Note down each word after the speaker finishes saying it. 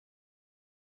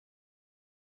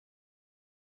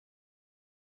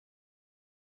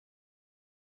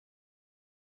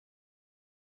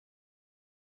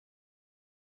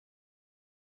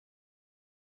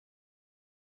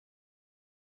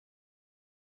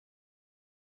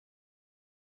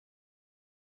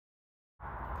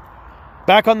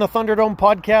Back on the Thunderdome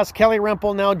podcast, Kelly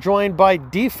Rempel now joined by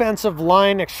defensive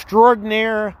line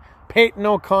extraordinaire Payton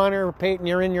O'Connor. Payton,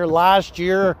 you're in your last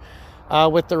year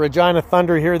with the Regina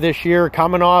Thunder here this year,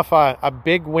 coming off a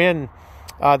big win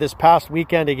this past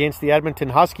weekend against the Edmonton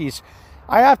Huskies.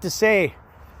 I have to say,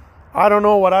 I don't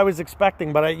know what I was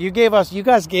expecting, but you guys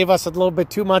gave us a little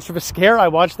bit too much of a scare. I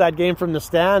watched that game from the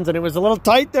stands, and it was a little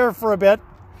tight there for a bit.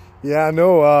 Yeah,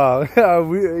 no,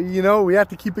 we have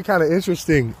to keep it kind of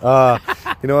interesting.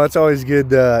 That's always good,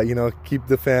 keep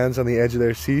the fans on the edge of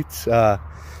their seats. Have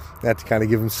to kind of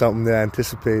give them something to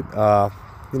anticipate.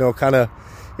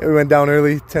 We went down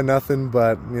early, 10-0,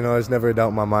 but, there's never a doubt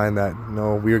in my mind that,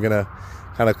 we were going to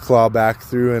kind of claw back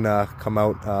through and come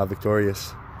out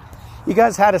victorious. You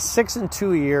guys had a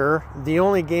 6-2 year. The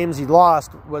only games you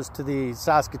lost was to the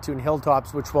Saskatoon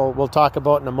Hilltops, which we'll talk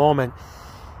about in a moment.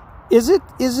 Is it?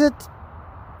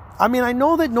 I mean, I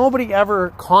know that nobody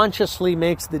ever consciously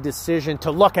makes the decision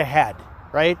to look ahead,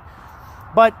 right?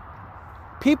 But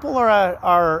people are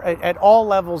at all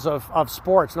levels of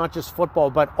sports, not just football,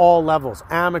 but all levels,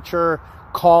 amateur,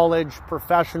 college,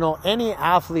 professional. Any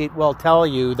athlete will tell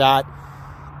you that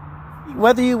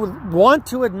whether you want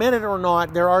to admit it or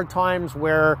not, there are times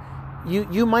where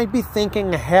you might be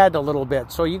thinking ahead a little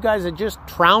bit. So you guys had just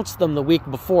trounced them the week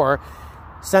before,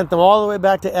 sent them all the way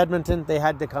back to Edmonton. They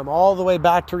had to come all the way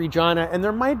back to Regina. And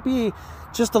there might be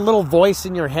just a little voice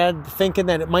in your head thinking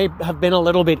that it might have been a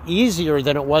little bit easier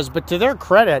than it was. But to their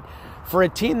credit, for a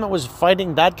team that was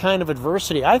fighting that kind of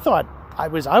adversity, I thought I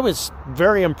was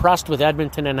very impressed with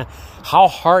Edmonton and how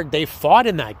hard they fought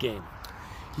in that game.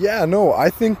 Yeah, no,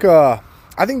 I think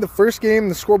the first game,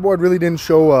 the scoreboard really didn't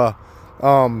show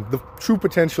the true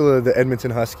potential of the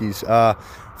Edmonton Huskies.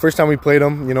 First time we played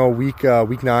them, week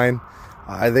 9.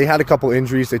 They had a couple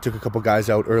injuries. They took a couple guys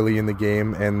out early in the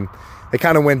game, and they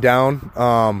kind of went down.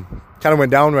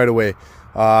 Right away.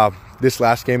 This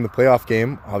last game, the playoff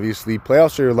game, obviously,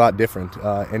 playoffs are a lot different.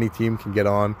 Any team can get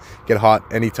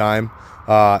hot anytime.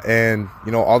 And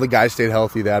all the guys stayed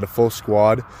healthy. They had a full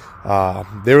squad.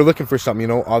 They were looking for something.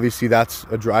 Obviously that's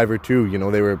a driver too.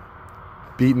 They were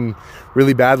beaten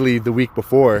really badly the week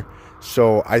before.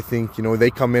 So I think,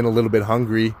 they come in a little bit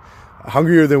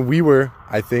hungrier than we were,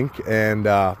 I think, and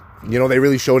they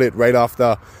really showed it right off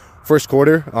the first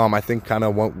quarter. I think kind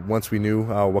of once we knew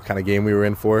what kind of game we were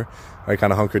in for, I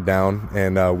kind of hunkered down,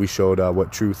 and we showed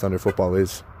what true Thunder football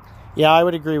is. Yeah, I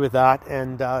would agree with that,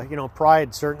 and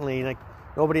pride, certainly. Like,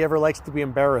 nobody ever likes to be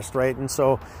embarrassed, right? And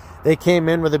so they came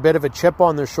in with a bit of a chip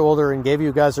on their shoulder and gave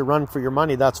you guys a run for your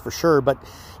money, that's for sure. But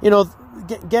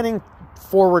getting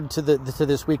forward to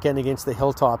this weekend against the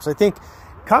Hilltops, I think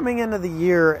coming into the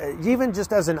year, even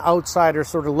just as an outsider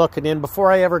sort of looking in,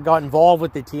 before I ever got involved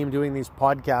with the team doing these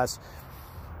podcasts,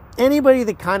 anybody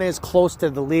that kind of is close to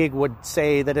the league would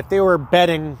say that if they were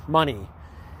betting money,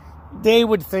 they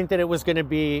would think that it was going to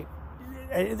be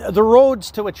the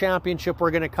roads to a championship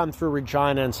were going to come through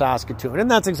Regina and Saskatoon,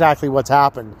 and that's exactly what's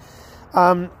happened.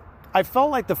 I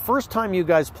felt like the first time you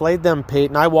guys played them,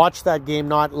 Payton, I watched that game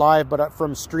not live, but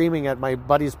from streaming at my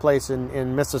buddy's place in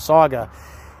Mississauga.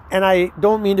 And I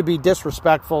don't mean to be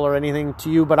disrespectful or anything to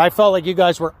you, but I felt like you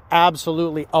guys were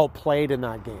absolutely outplayed in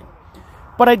that game.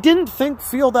 But I didn't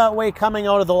feel that way coming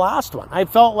out of the last one. I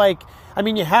felt like,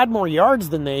 you had more yards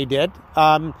than they did.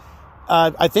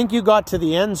 I think you got to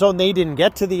the end zone. They didn't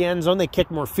get to the end zone. They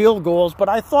kicked more field goals. But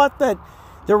I thought that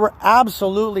there were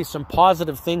absolutely some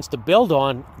positive things to build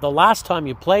on the last time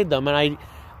you played them. And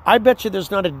I bet you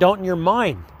there's not a doubt in your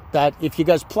mind that if you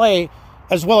guys play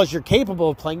as well as you're capable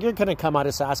of playing, you're going to come out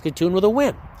of Saskatoon with a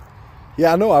win.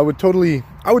 Yeah, no, I would totally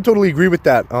agree with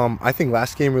that. I think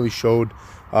last game really showed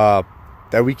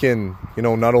that we can,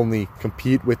 not only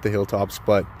compete with the Hilltops,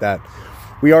 but that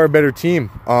we are a better team.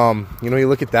 You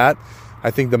look at that. I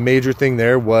think the major thing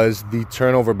there was the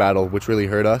turnover battle, which really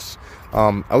hurt us.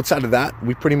 Outside of that,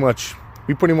 we pretty much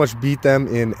beat them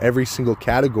in every single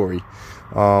category.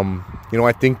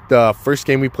 I think the first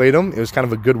game we played them, it was kind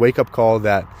of a good wake-up call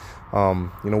that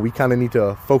we kind of need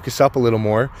to focus up a little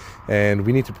more, and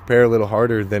we need to prepare a little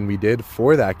harder than we did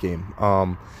for that game.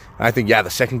 I think, the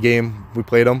second game we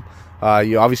played them,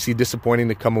 obviously disappointing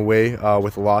to come away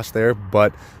with a loss there,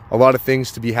 but a lot of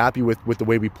things to be happy with the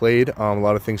way we played, a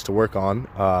lot of things to work on,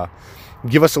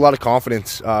 give us a lot of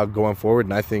confidence going forward.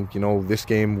 And I think, this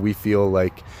game we feel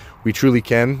like we truly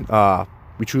can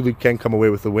come away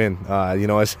with the win.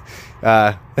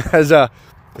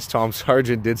 As Tom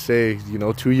Sargent did say,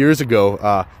 2 years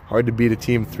ago, hard to beat a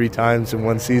team 3 times in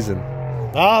one season.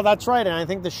 Oh, that's right. And I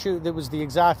think that was the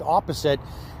exact opposite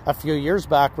a few years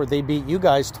back, where they beat you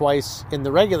guys twice in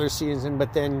the regular season,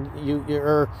 but then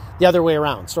you're the other way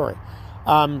around. Sorry.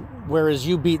 whereas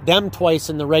you beat them twice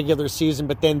in the regular season,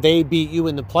 but then they beat you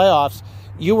in the playoffs.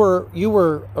 You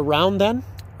were around then,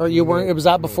 or you weren't? Was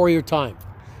that before your time?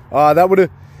 That would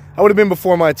have been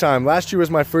before my time. Last year was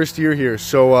my first year here,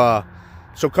 so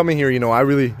coming here, I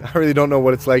really don't know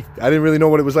what it's like. I didn't really know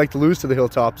what it was like to lose to the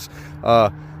Hilltops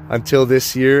until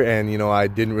this year, and I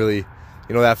didn't really,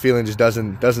 that feeling just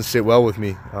doesn't sit well with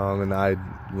me. And I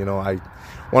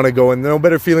want to go in. No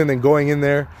better feeling than going in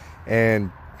there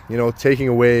and taking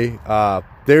away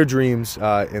their dreams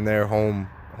in their home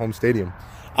stadium.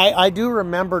 I do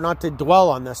remember, not to dwell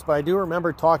on this, but I do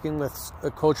remember talking with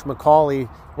Coach McCauley,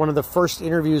 one of the first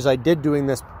interviews I did doing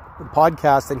this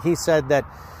podcast, and he said that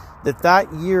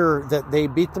year that they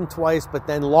beat them twice but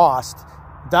then lost,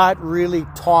 that really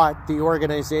taught the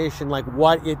organization like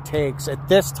what it takes at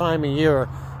this time of year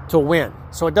to win.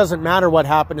 So it doesn't matter what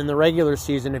happened in the regular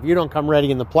season. If you don't come ready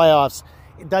in the playoffs,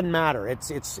 it doesn't matter.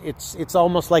 It's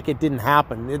almost like it didn't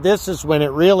happen. This is when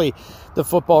the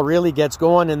football really gets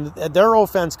going, and their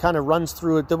offense kind of runs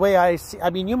through it the way I see. I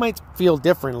mean, you might feel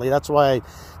differently. That's why I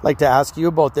like to ask you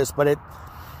about this, but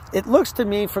it looks to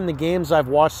me from the games I've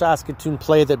watched Saskatoon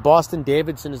play that Boston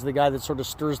Davidson is the guy that sort of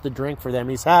stirs the drink for them.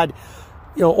 He's had,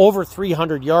 over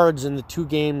 300 yards in the two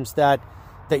games that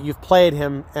you've played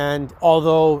him, and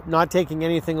although not taking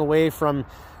anything away from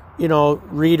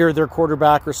Reeder, their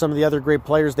quarterback, or some of the other great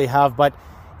players they have, but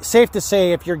safe to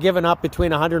say if you're giving up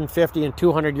between 150 and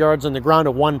 200 yards on the ground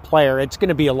to one player, it's going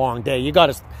to be a long day. You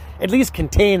got to at least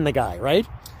contain the guy, right?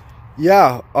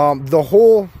 Yeah, the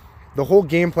whole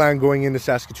game plan going into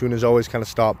Saskatoon is always kind of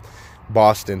stop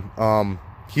Boston.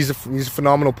 He's a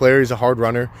phenomenal player. He's a hard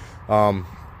runner.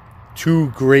 2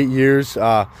 great years.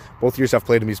 Both years I've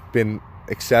played him, he's been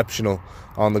exceptional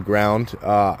on the ground.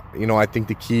 I think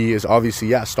the key is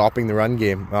obviously, stopping the run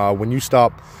game. When you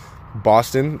stop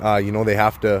Boston, they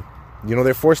have to,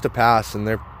 they're forced to pass, and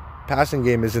their passing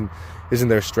game isn't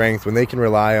their strength. When they can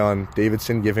rely on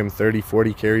Davidson, give him 30,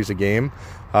 40 carries a game,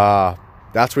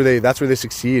 that's where they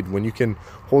succeed. When you can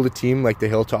hold a team like the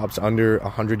Hilltops under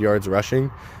 100 yards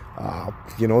rushing,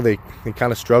 they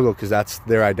kind of struggle because that's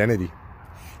their identity.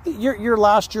 You're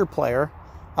last year player,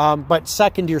 but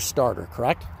second year starter,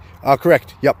 correct?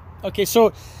 Correct. Yep. Okay,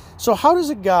 so how does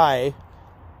a guy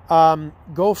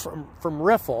go from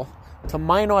Riffle to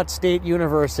Minot State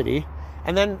University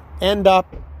and then end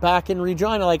up back in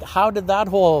Regina? Like, how did that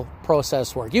whole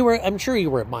process work? I'm sure you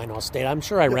were at Minot State. I'm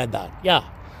sure I read that. Yeah.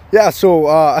 Yeah. So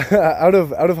out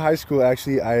of high school,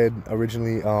 actually, I had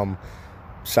originally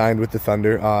signed with the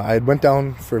Thunder. I had went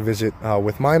down for a visit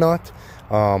with Minot.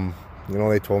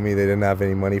 They told me they didn't have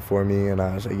any money for me, and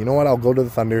I was like, you know what? I'll go to the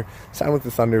Thunder, sign with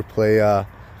the Thunder, play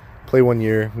 1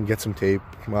 year, and get some tape,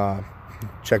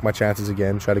 check my chances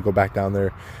again, try to go back down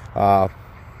there.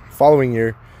 Following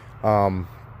year,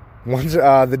 once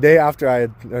the day after I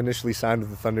had initially signed with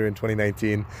the Thunder in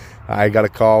 2019, I got a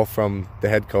call from the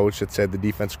head coach that said the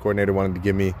defensive coordinator wanted to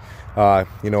give me, all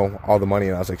the money,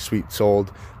 and I was like, sweet,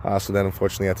 sold. So then,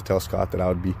 unfortunately, I had to tell Scott that I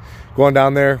would be going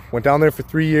down there. Went down there for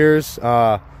 3 years.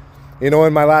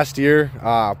 In my last year,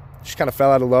 just kind of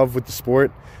fell out of love with the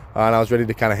sport, and I was ready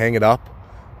to kind of hang it up.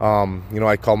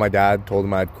 I called my dad, told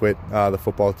him I'd quit the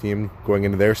football team going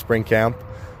into their spring camp,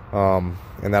 and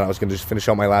that I was going to just finish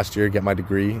out my last year, get my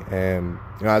degree, and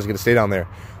I was going to stay down there.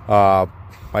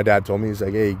 My dad told me, he's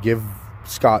like, hey, give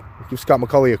Scott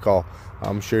McCauley a call.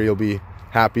 I'm sure he'll be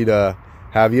happy to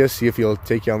have you, see if he'll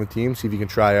take you on the team, see if you can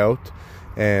try out.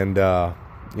 And,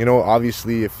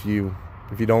 obviously if you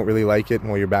don't really like it,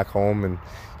 well, you're back home and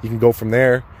you can go from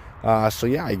there. I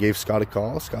gave Scott a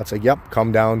call. Scott's like, yep,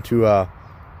 come to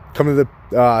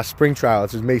the spring trial.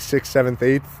 It's May 6th,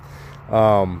 7th,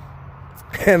 8th.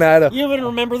 And I had you even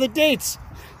remember the dates.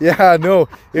 Yeah, no,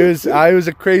 it was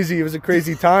a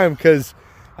crazy time because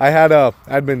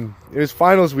it was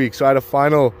finals week, so I had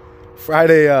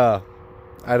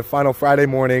a final Friday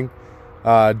morning,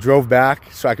 drove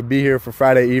back so I could be here for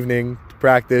Friday evening to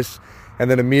practice, and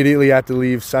then immediately had to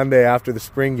leave Sunday after the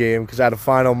spring game because I had a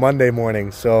final Monday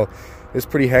morning, so it was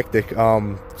pretty hectic.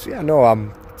 That's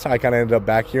how I kind of ended up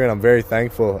back here, and I'm very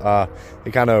thankful.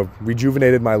 It kind of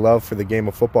rejuvenated my love for the game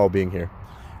of football being here.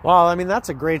 Well, I mean, that's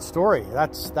a great story.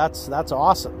 That's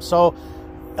awesome. So,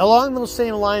 along those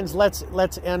same lines, let's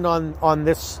end on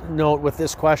this note with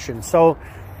this question. So,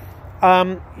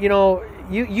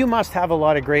 you must have a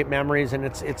lot of great memories, and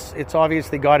it's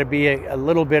obviously got to be a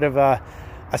little bit of a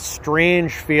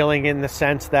strange feeling in the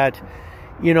sense that,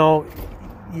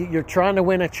 you're trying to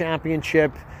win a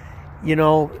championship.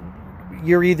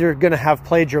 You're either going to have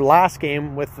played your last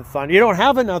game with the Thunder. You don't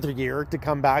have another year to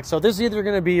come back, so this is either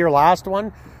going to be your last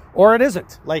one, or it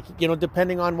isn't. Like,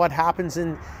 depending on what happens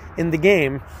in the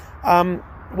game.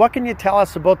 What can you tell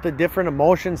us about the different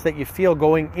emotions that you feel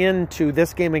going into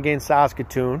this game against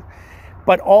Saskatoon,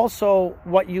 but also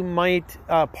what you might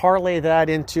parlay that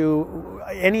into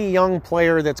any young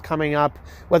player that's coming up,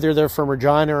 whether they're from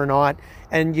Regina or not,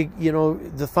 and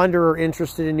the Thunder are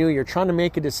interested in you. You're trying to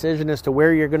make a decision as to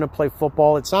where you're going to play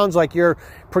football. It sounds like you're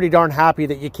pretty darn happy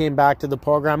that you came back to the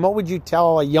program. What would you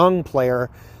tell a young player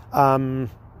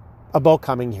about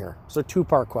coming here? So,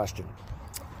 two-part question.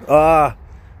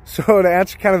 So to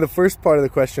answer kind of the first part of the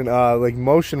question, like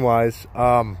motion-wise,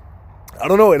 I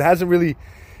don't know. It hasn't really,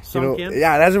 it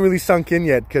hasn't really sunk in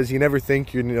yet, because you never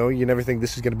think you never think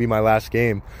this is going to be my last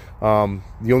game.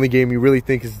 The only game you really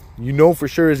think is for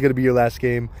sure is going to be your last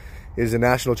game is a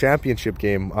national championship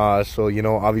game. So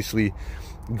obviously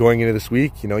going into this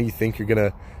week, you think you're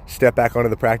going to step back onto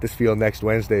the practice field next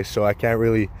Wednesday. So I can't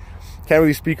really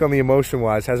speak on the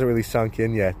emotion-wise. Hasn't really sunk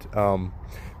in yet.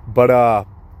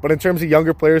 But in terms of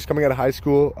younger players coming out of high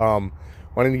school,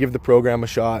 wanting to give the program a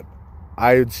shot,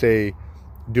 I would say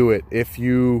do it. If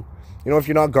you're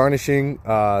not garnishing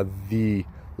the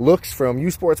looks from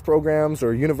U Sports programs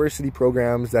or university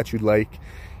programs that you'd like,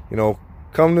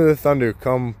 come to the Thunder.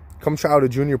 Come try out a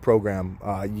junior program.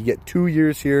 You get 2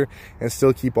 years here and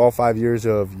still keep all 5 years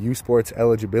of U Sports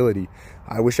eligibility.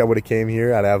 I wish I would have came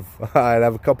here. I'd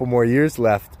have a couple more years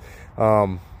left.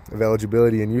 Of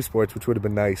eligibility in U Sports, which would have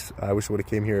been nice. I wish I would have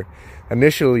came here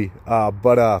initially.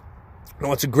 But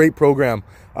it's a great program.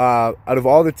 Out of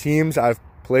all the teams I've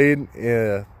played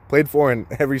for in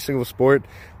every single sport,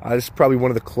 this is probably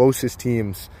one of the closest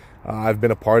teams I've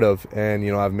been a part of. And,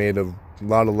 I've made a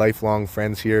lot of lifelong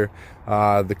friends here.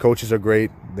 The coaches are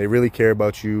great. They really care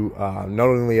about you, not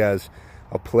only as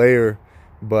a player,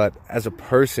 but as a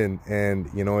person. And,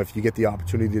 if you get the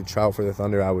opportunity to try out for the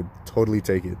Thunder, I would totally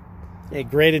take it. A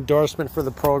great endorsement for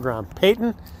the program.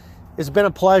 Payton, it's been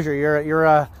a pleasure. You're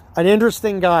an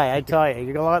interesting guy, I tell you.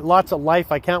 You got lots of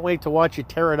life. I can't wait to watch you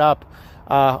tear it up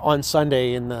on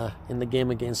Sunday in the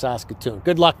game against Saskatoon.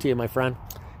 Good luck to you, my friend.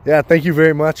 Yeah, thank you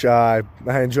very much. I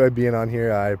enjoyed being on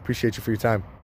here. I appreciate you for your time.